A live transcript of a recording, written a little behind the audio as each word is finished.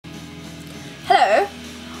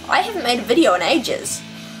I haven't made a video in ages.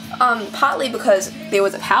 Partly because there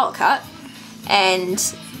was a power cut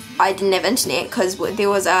and I didn't have internet because there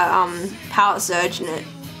was a power surge and it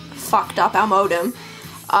fucked up our modem.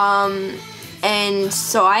 And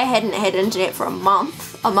so I hadn't had internet for a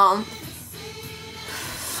month.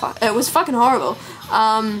 It was fucking horrible.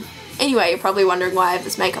 Anyway, you're probably wondering why I have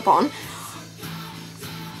this makeup on.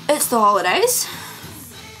 It's the holidays.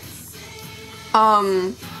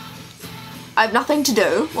 I have nothing to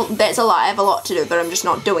do. Well, that's a lie. I have a lot to do, but I'm just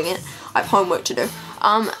not doing it. I have homework to do.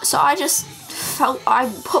 So I just felt,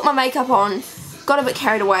 I put my makeup on, got a bit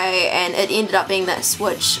carried away, and it ended up being this,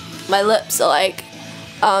 which my lips are like,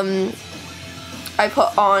 I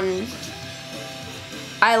put on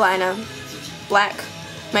eyeliner, black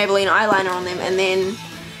Maybelline eyeliner on them, and then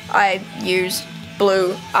I used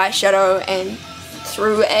blue eyeshadow and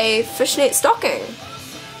threw a fishnet stocking.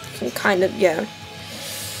 You can kind of, yeah.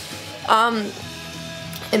 And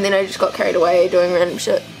then I just got carried away doing random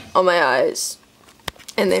shit on my eyes.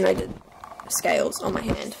 And then I did scales on my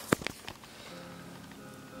hand.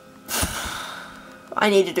 I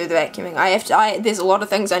need to do the vacuuming. There's a lot of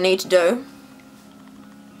things I need to do.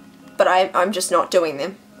 But I'm just not doing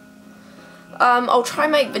them. I'll try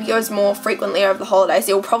and make videos more frequently over the holidays.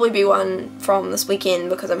 There will probably be one from this weekend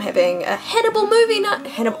because I'm having a Hannibal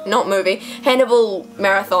Hannibal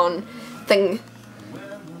marathon thing,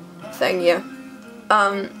 yeah.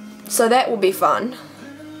 So that will be fun.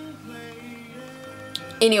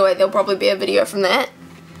 Anyway, there'll probably be a video from that.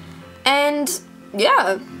 And,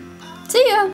 yeah. See ya!